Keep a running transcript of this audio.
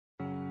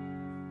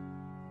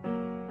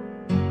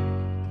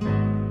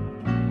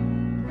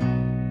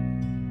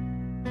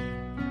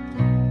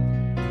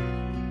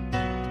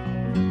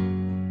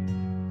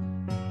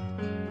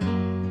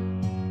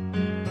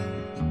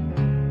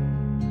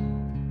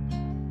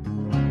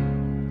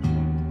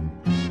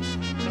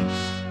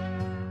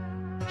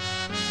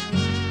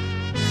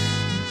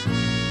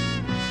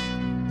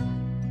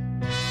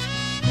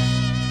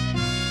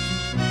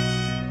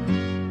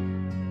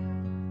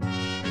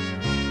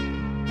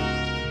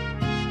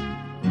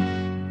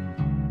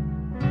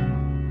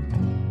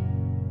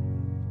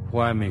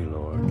Why me,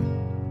 Lord?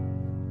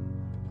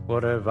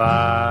 What have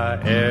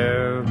I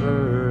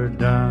ever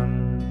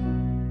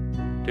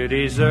done to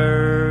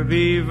deserve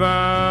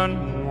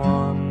even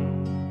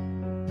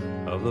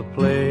one of the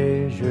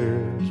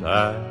pleasures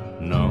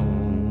I've known?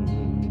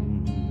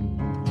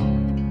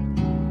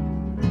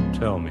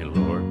 Tell me,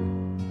 Lord,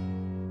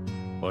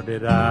 what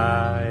did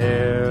I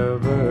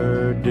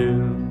ever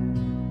do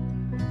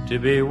to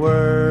be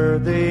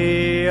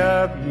worthy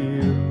of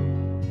you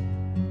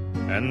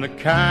and the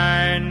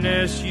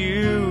kindness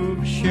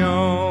you've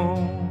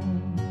shown?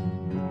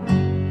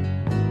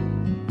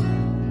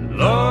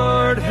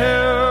 Lord,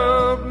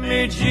 help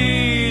me,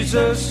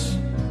 Jesus,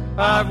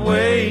 I've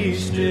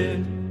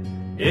wasted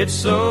it,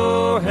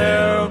 so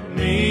help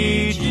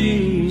me,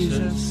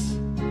 Jesus,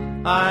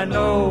 I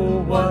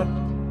know what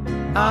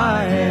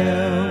I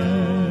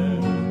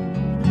am.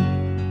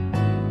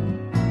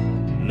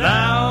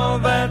 Now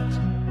that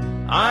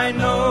I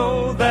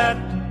know that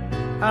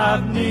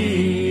I've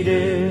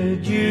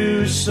needed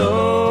you,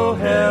 so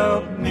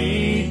help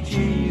me,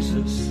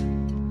 Jesus,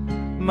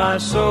 my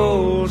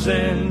soul's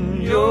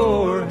in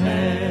your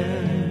hand.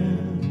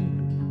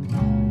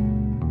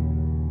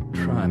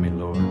 Try me,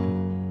 Lord,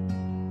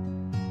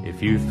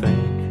 if you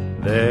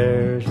think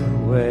there's a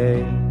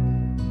way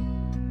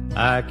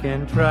I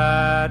can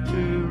try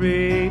to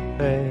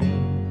repay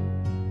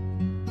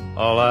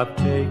all I've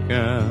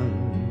taken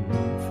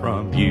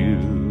from you.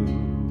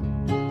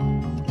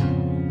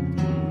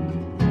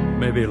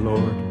 Maybe,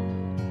 Lord,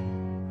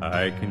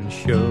 I can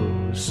show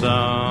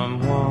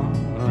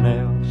someone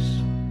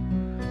else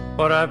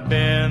what I've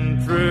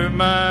been through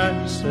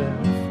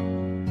myself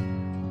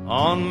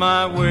on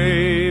my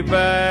way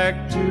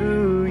back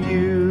to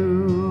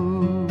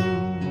you.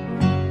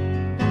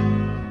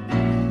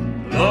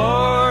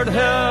 Lord,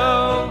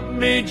 help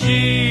me,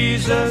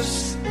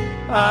 Jesus,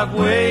 I've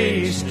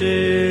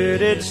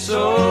wasted it,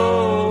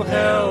 so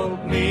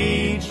help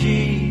me,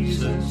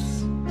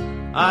 Jesus,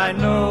 I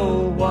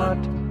know what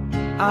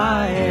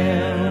I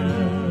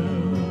am.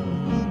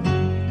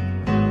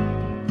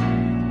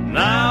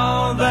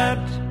 Now that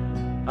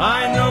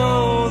I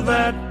know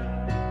that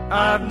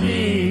I've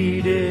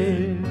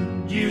needed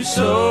you,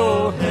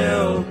 so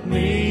help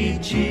me,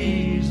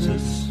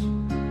 Jesus,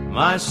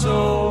 my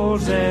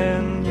soul's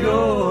in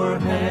your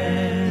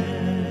hand.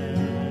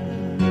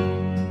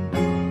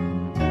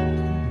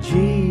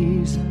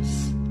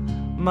 Jesus,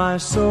 my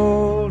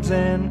soul's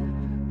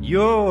in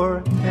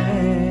your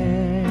hand.